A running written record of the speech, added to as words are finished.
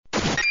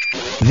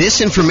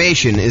This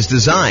information is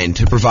designed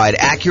to provide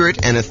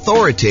accurate and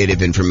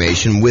authoritative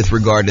information with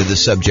regard to the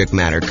subject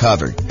matter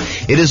covered.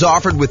 It is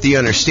offered with the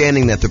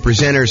understanding that the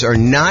presenters are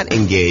not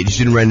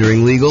engaged in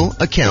rendering legal,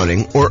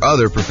 accounting, or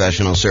other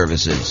professional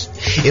services.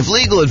 If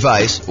legal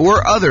advice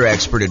or other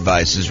expert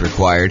advice is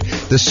required,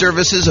 the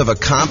services of a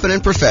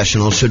competent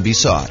professional should be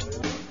sought.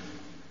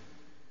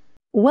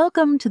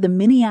 Welcome to the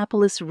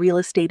Minneapolis Real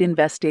Estate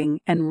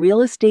Investing and Real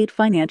Estate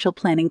Financial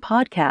Planning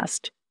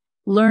Podcast.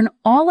 Learn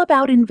all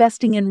about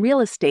investing in real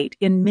estate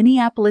in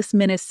Minneapolis,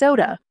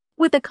 Minnesota,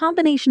 with a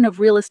combination of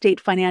real estate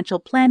financial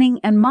planning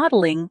and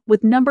modeling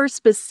with numbers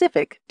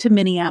specific to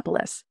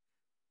Minneapolis.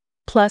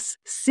 Plus,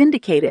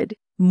 syndicated,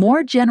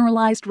 more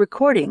generalized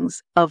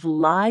recordings of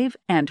live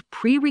and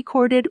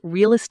pre-recorded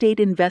real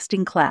estate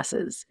investing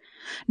classes,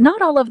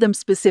 not all of them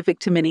specific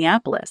to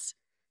Minneapolis.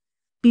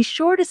 Be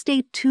sure to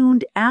stay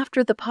tuned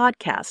after the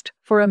podcast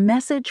for a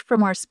message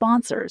from our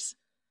sponsors.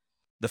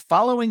 The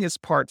following is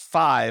part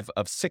 5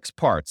 of 6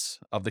 parts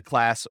of the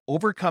class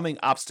Overcoming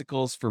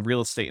Obstacles for Real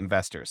Estate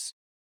Investors.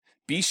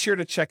 Be sure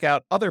to check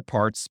out other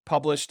parts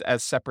published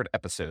as separate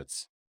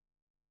episodes.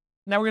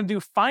 Now we're going to do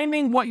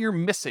finding what you're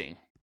missing.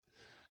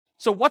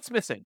 So what's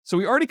missing? So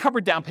we already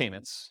covered down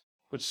payments,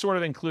 which sort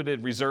of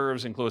included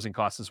reserves and closing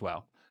costs as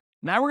well.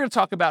 Now we're going to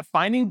talk about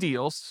finding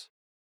deals,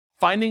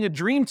 finding a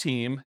dream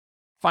team,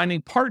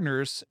 finding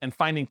partners, and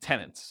finding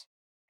tenants.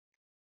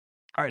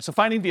 All right, so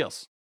finding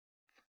deals.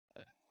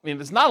 I mean,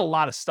 there's not a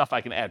lot of stuff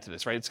I can add to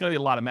this, right? It's going to be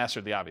a lot of master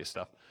of the obvious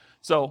stuff.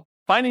 So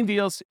finding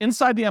deals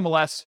inside the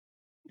MLS,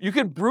 you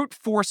can brute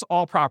force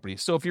all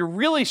properties. So if you're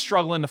really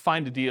struggling to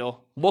find a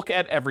deal, look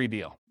at every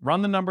deal.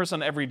 Run the numbers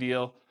on every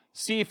deal.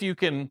 See if you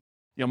can,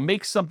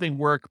 make something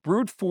work.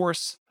 Brute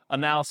force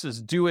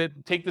analysis, do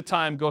it. Take the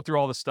time, go through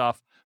all the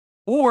stuff.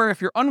 Or if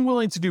you're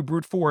unwilling to do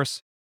brute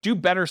force, do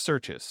better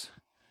searches.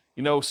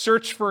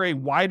 Search for a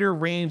wider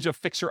range of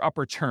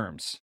fixer-upper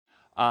terms.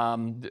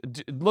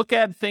 Look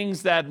at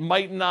things that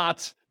might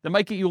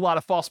get you a lot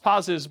of false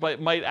positives,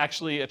 but might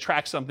actually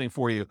attract something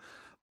for you.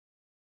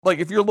 Like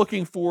if you're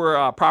looking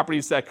for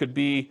properties that could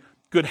be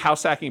good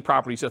house hacking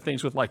properties, so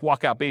things with like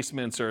walkout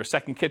basements or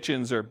second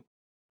kitchens or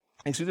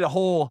things. We did a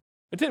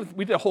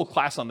whole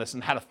class on this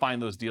and how to find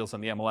those deals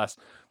on the MLS.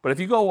 But if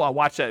you go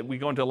watch that, we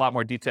go into a lot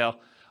more detail.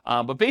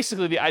 But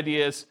basically the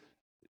idea is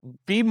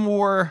be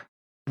more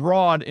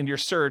broad in your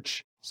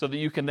search so that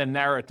you can then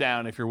narrow it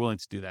down if you're willing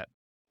to do that.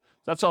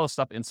 That's all the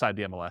stuff inside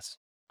the MLS.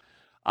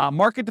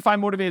 Market to find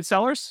motivated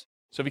sellers.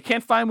 So if you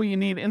can't find what you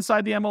need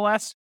inside the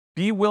MLS,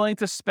 be willing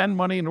to spend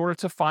money in order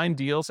to find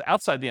deals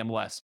outside the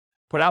MLS.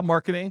 Put out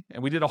marketing,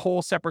 and we did a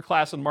whole separate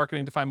class on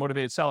marketing to find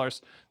motivated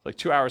sellers, like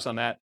 2 hours on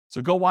that.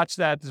 So go watch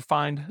that to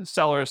find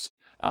sellers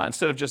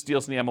instead of just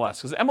deals in the MLS.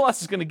 Because the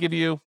MLS is going to give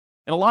you,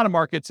 in a lot of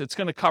markets, it's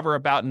going to cover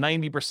about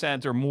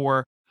 90% or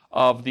more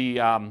of the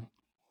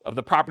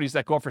properties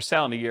that go up for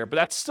sale in a year. But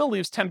that still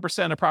leaves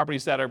 10% of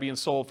properties that are being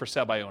sold for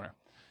sale by owner.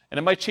 And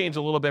it might change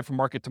a little bit from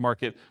market to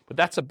market, but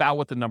that's about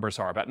what the numbers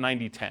are, about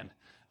 90-10.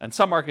 And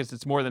some markets,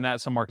 it's more than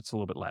that. Some markets, a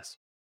little bit less.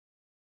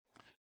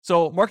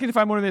 So marketing to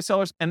find motivated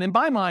sellers. And in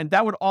my mind,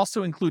 that would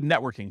also include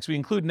networking. So we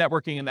include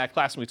networking in that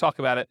class when we talk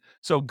about it.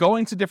 So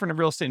going to different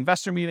real estate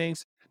investor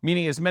meetings,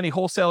 meeting as many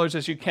wholesalers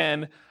as you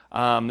can,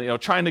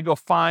 trying to go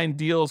find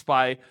deals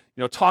by,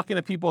 talking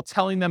to people,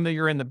 telling them that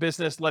you're in the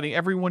business, letting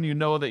everyone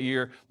that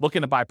you're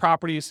looking to buy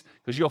properties,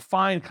 because you'll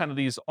find kind of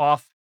these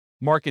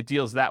off-market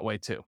deals that way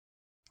too.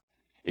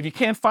 If you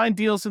can't find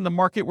deals in the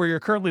market where you're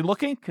currently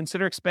looking,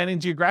 consider expanding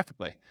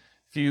geographically.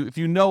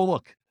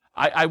 Look,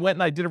 I went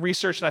and I did a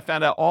research and I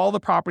found out all the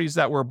properties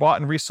that were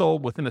bought and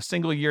resold within a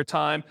single year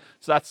time.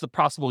 So that's the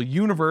possible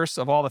universe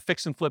of all the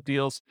fix and flip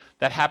deals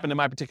that happened in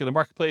my particular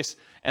marketplace.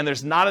 And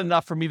there's not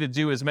enough for me to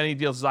do as many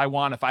deals as I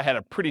want if I had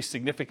a pretty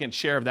significant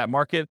share of that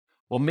market.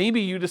 Well,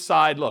 maybe you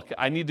decide, look,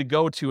 I need to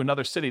go to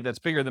another city that's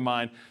bigger than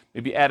mine,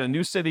 maybe add a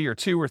new city or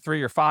 2 or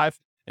 3 or 5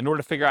 in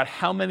order to figure out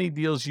how many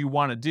deals you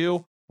want to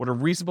do, what a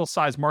reasonable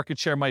size market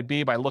share might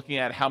be by looking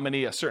at how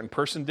many a certain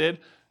person did,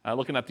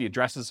 looking at the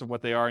addresses of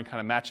what they are and kind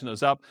of matching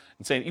those up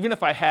and saying, even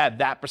if I had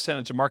that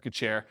percentage of market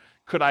share,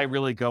 could I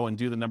really go and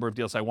do the number of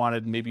deals I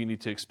wanted? Maybe you need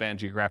to expand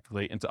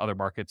geographically into other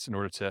markets in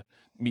order to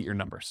meet your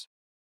numbers.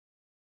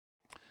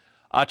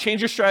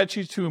 Change your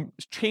strategy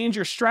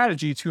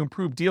to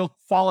improve deal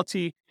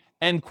quality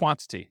and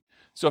quantity.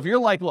 So if you're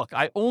like, look,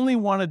 I only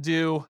want to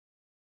do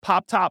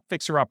pop-top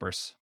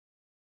fixer-uppers,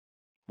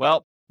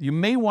 well, you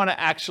may want to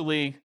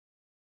actually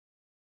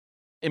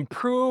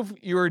improve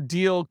your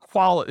deal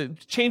quality,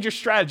 change your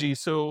strategy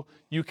so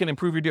you can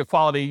improve your deal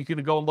quality. You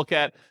can go and look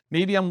at,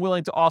 maybe I'm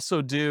willing to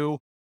also do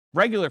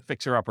regular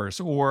fixer-uppers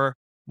or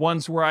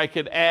ones where I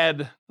could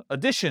add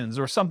additions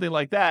or something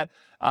like that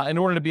in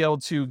order to be able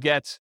to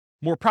get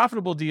more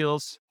profitable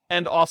deals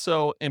and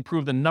also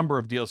improve the number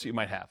of deals that you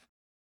might have.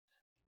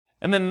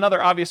 And then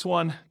another obvious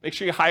one, make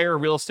sure you hire a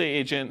real estate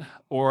agent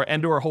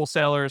or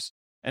wholesalers,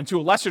 and to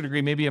a lesser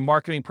degree, maybe a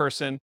marketing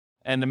person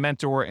and a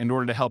mentor in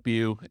order to help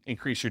you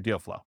increase your deal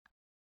flow.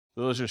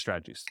 So those are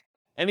strategies.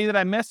 Any that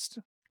I missed?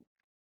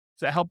 Does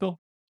that help, Bill?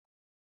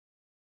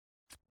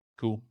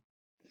 Cool.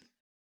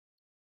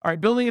 All right,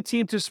 building a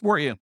team to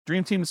support you,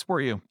 dream team to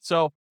support you.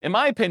 So in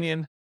my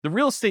opinion, the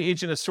real estate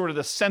agent is sort of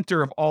the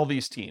center of all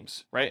these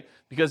teams, right?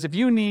 Because if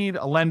you need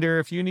a lender,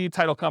 if you need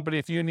title company,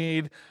 if you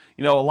need,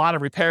 a lot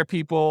of repair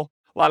people,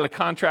 a lot of the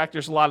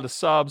contractors, a lot of the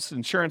subs,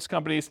 insurance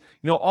companies,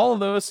 all of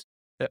those,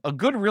 a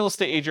good real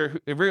estate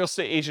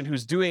agent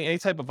who's doing any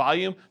type of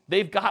volume,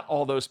 they've got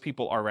all those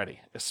people already,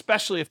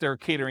 especially if they're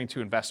catering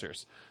to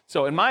investors.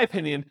 So in my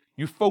opinion,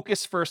 you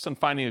focus first on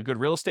finding a good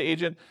real estate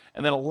agent,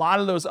 and then a lot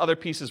of those other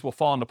pieces will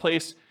fall into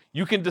place.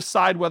 You can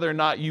decide whether or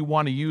not you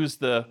want to use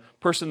the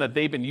person that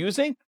they've been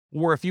using,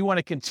 or if you want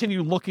to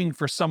continue looking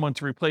for someone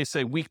to replace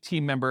a weak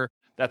team member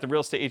that the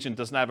real estate agent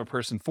doesn't have a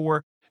person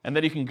for. And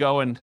then you can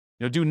go and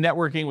do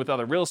networking with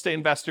other real estate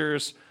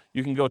investors.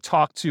 You can go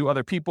talk to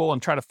other people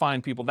and try to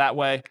find people that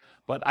way.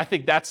 But I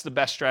think that's the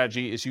best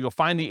strategy, is you go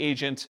find the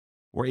agent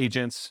or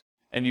agents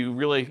and you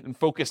really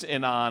focus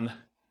in on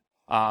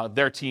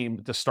their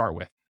team to start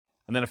with.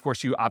 And then, of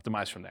course, you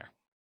optimize from there.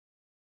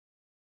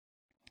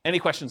 Any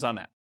questions on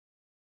that?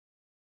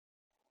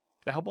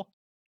 Is that helpful?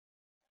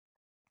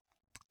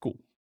 Cool.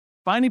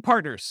 Finding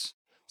partners.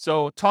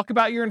 So talk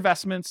about your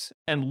investments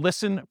and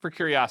listen for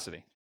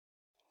curiosity.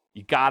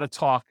 You got to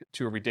talk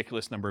to a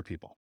ridiculous number of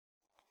people.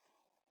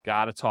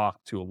 Got to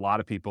talk to a lot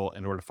of people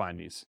in order to find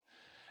these.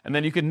 And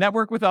then you can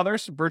network with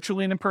others,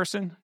 virtually and in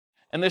person.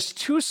 And there's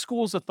two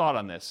schools of thought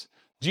on this.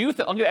 I'm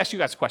going to ask you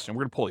guys a question.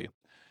 We're going to poll you.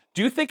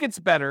 Do you think it's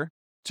better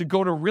to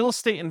go to real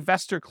estate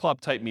investor club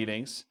type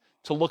meetings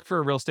to look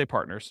for real estate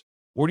partners?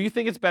 Or do you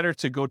think it's better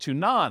to go to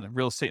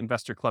non-real estate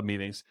investor club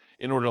meetings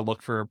in order to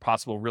look for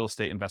possible real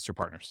estate investor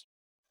partners?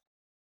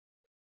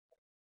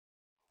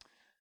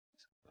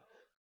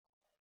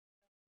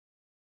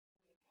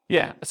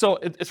 Yeah, so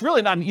it's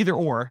really not an either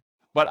or,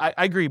 but I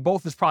agree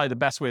both is probably the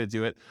best way to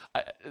do it.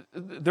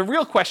 The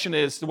real question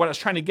is, what I was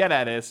trying to get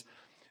at is,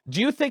 do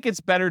you think it's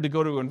better to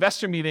go to an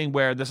investor meeting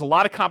where there's a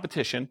lot of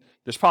competition,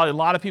 there's probably a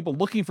lot of people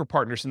looking for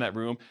partners in that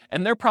room,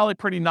 and they're probably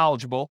pretty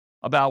knowledgeable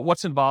about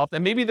what's involved,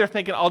 and maybe they're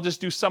thinking, I'll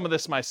just do some of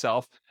this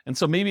myself, and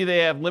so maybe they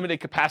have limited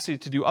capacity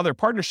to do other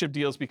partnership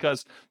deals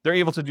because they're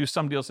able to do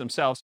some deals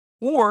themselves?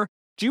 Or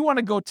do you want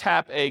to go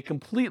tap a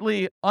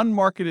completely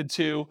unmarketed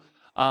to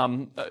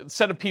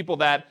set of people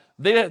that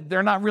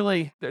they're not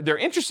really, they're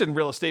interested in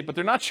real estate, but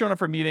they're not showing up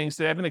for meetings.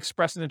 They haven't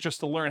expressed an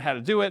interest to learn how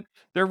to do it.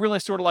 They're really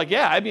sort of like,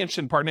 yeah, I'd be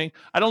interested in partnering.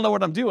 I don't know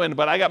what I'm doing,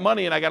 but I got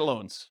money and I got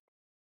loans.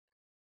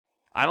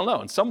 I don't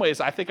know. In some ways,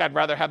 I think I'd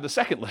rather have the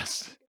second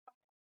list.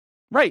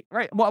 Right.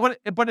 Well,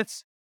 but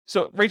it's,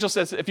 so Rachel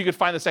says, if you could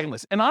find the second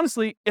list. And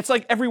honestly, it's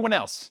like everyone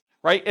else,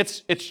 right?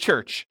 It's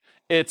church.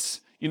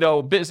 It's,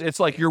 business. It's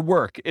like your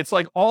work. It's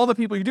like all the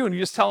people you're doing. You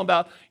just tell them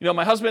about,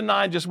 my husband and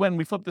I just went and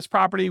we flipped this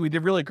property. We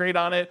did really great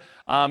on it.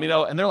 And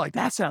they're like,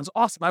 that sounds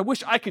awesome. I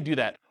wish I could do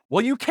that.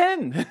 Well, you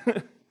can,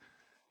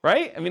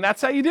 right? I mean,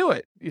 that's how you do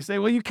it. You say,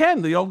 well, you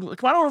can,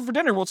 come on over for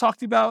dinner. We'll talk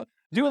to you about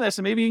doing this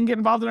and maybe you can get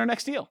involved in our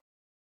next deal.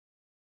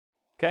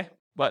 Okay.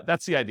 But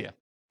that's the idea.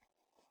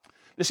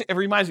 It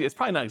reminds me, it's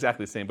probably not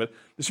exactly the same, but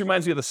this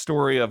reminds me of the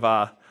story of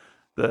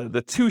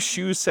the two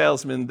shoe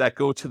salesmen that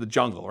go to the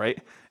jungle,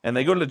 right? And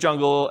they go to the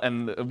jungle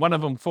and one of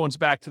them phones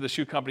back to the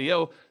shoe company,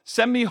 yo,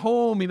 send me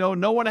home,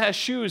 no one has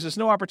shoes, there's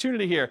no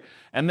opportunity here.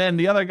 And then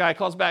the other guy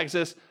calls back and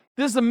says,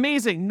 this is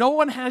amazing, no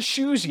one has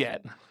shoes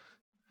yet,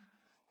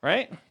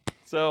 right?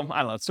 So I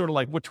don't know, it's sort of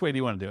like, which way do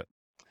you want to do it?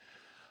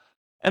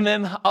 And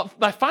then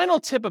my final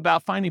tip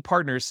about finding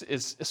partners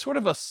is sort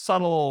of a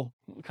subtle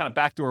kind of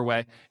backdoor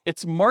way.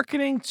 It's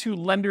marketing to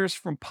lenders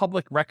from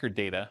public record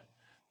data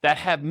that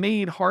have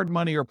made hard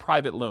money or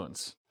private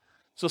loans.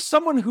 So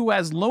someone who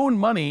has loaned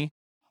money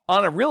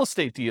on a real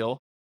estate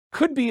deal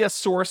could be a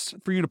source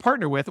for you to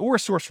partner with, or a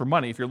source for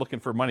money if you're looking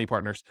for money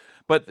partners.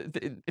 But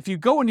if you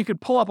go and you could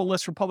pull up a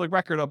list from public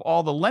record of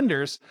all the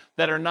lenders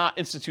that are not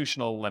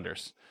institutional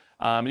lenders.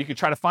 You could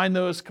try to find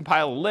those,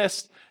 compile a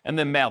list, and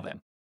then mail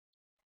them.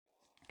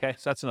 Okay,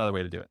 so that's another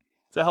way to do it.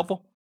 Is that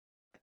helpful?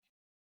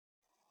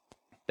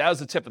 That was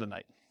the tip of the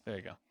night. There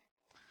you go.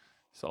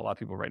 So a lot of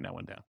people writing that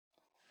one down.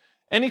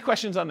 Any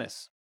questions on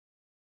this?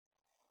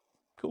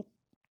 Cool.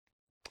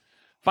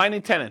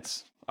 Finding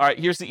tenants. All right,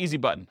 here's the easy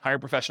button. Hire a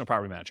professional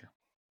property manager.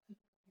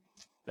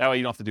 That way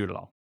you don't have to do it at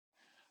all.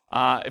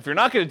 If you're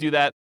not going to do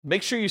that,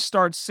 make sure you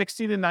start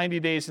 60 to 90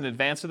 days in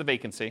advance of the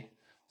vacancy.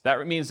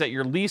 That means that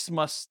your lease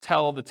must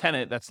tell the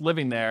tenant that's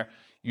living there,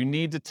 you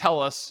need to tell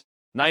us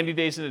 90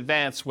 days in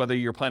advance whether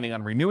you're planning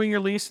on renewing your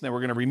lease, and then we're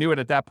going to renew it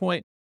at that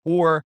point,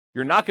 or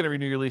you're not going to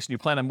renew your lease and you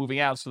plan on moving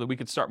out so that we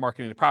can start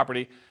marketing the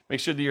property. Make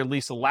sure that your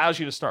lease allows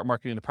you to start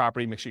marketing the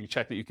property. Make sure you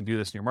check that you can do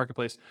this in your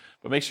marketplace,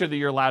 but make sure that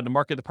you're allowed to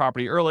market the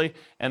property early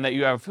and that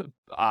you have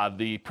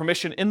the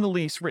permission in the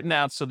lease written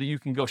out so that you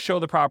can go show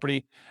the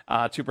property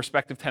to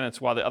prospective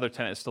tenants while the other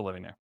tenant is still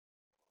living there.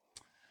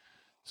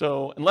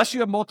 So unless you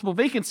have multiple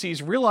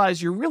vacancies,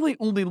 realize you're really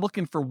only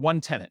looking for one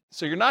tenant.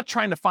 So you're not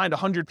trying to find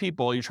 100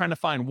 people, you're trying to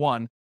find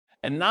one.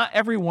 And not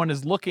everyone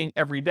is looking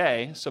every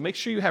day. So make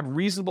sure you have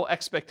reasonable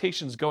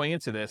expectations going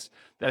into this,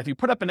 that if you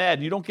put up an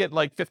ad, you don't get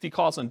like 50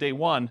 calls on day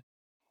one.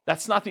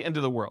 That's not the end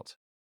of the world.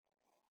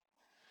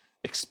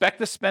 expect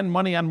to spend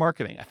money on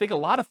marketing. I think a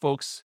lot of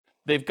folks,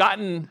 they've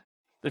gotten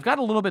a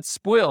little bit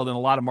spoiled in a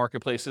lot of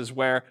marketplaces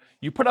where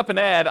you put up an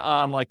ad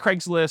on like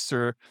Craigslist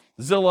or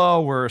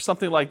Zillow or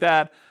something like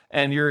that,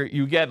 and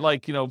you get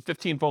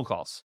 15 phone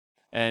calls,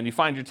 and you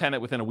find your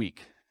tenant within a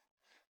week.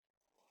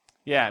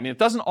 Yeah, it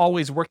doesn't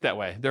always work that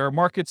way. There are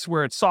markets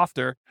where it's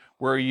softer,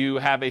 where you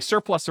have a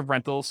surplus of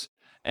rentals,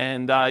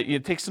 and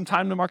it takes some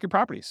time to market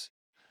properties.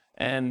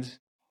 And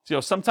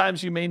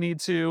sometimes you may need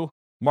to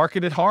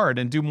market it hard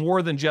and do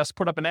more than just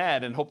put up an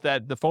ad and hope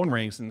that the phone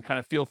rings and kind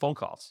of field phone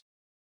calls.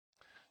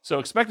 So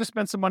expect to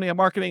spend some money on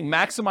marketing,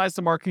 maximize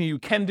the marketing you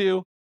can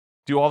do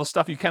all the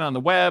stuff you can on the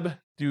web,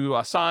 do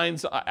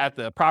signs at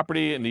the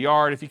property, in the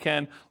yard if you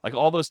can, like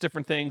all those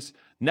different things.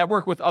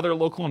 Network with other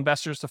local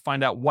investors to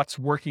find out what's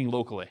working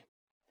locally.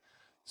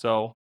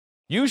 So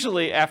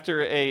usually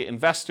after an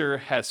investor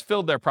has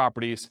filled their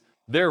properties,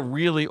 they're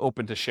really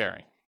open to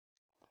sharing.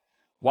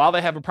 While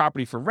they have a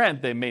property for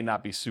rent, they may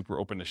not be super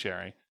open to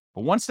sharing.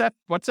 But once that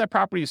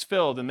property is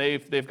filled and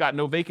they've got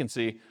no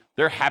vacancy,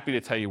 they're happy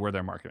to tell you where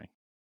they're marketing.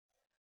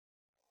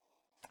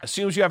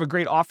 Assumes you have a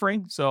great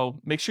offering, so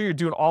make sure you're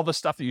doing all the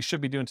stuff that you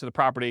should be doing to the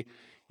property.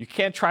 You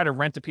can't try to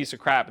rent a piece of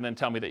crap and then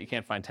tell me that you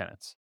can't find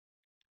tenants.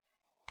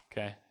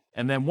 Okay?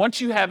 And then once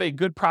you have a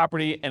good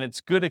property and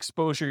it's good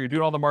exposure, you're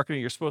doing all the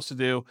marketing you're supposed to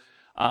do,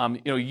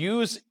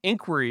 use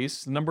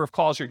inquiries, the number of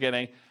calls you're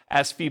getting,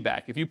 as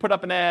feedback. If you put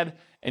up an ad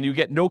and you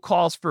get no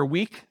calls for a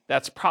week,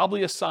 that's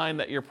probably a sign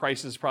that your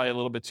price is probably a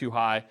little bit too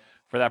high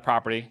for that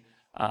property.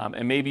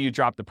 And maybe you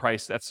drop the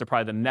price. That's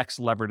probably the next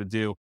lever to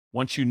do.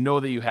 Once you know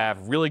that you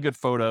have really good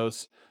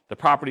photos, the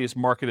property is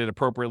marketed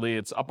appropriately,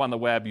 it's up on the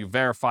web, you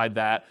verified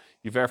that,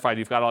 you've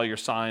got all your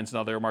signs and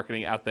other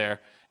marketing out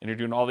there, and you're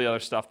doing all the other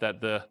stuff that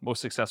the most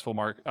successful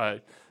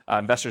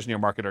investors in your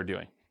market are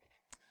doing.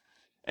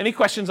 Any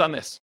questions on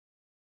this?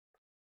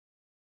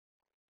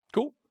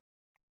 Cool.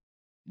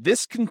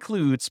 This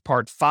concludes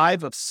part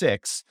 5 of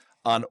 6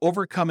 on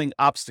overcoming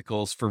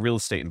obstacles for real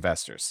estate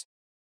investors.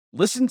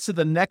 Listen to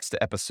the next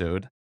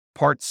episode,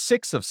 part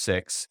 6 of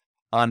 6,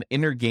 on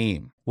inner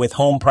game. With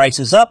home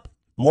prices up,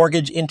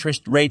 mortgage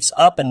interest rates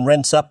up, and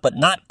rents up, but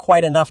not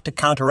quite enough to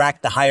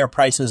counteract the higher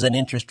prices and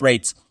interest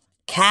rates,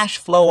 cash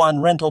flow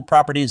on rental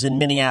properties in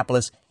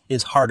Minneapolis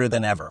is harder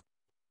than ever.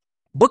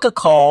 Book a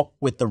call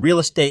with the Real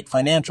Estate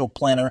Financial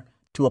Planner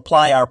to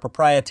apply our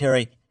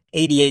proprietary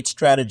 88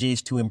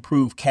 strategies to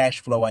improve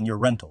cash flow on your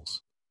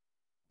rentals.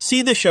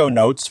 See the show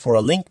notes for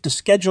a link to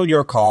schedule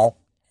your call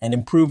and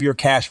improve your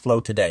cash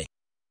flow today.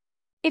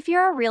 If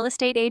you're a real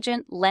estate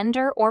agent,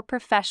 lender, or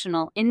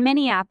professional in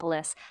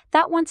Minneapolis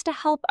that wants to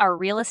help our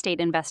real estate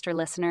investor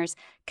listeners,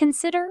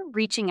 consider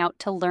reaching out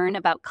to learn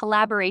about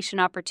collaboration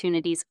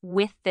opportunities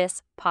with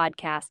this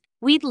podcast.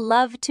 We'd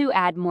love to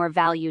add more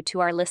value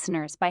to our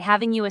listeners by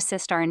having you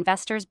assist our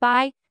investors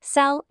buy,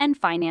 sell, and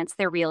finance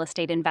their real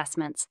estate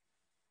investments.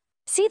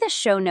 See the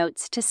show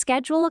notes to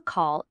schedule a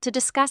call to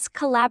discuss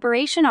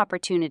collaboration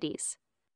opportunities.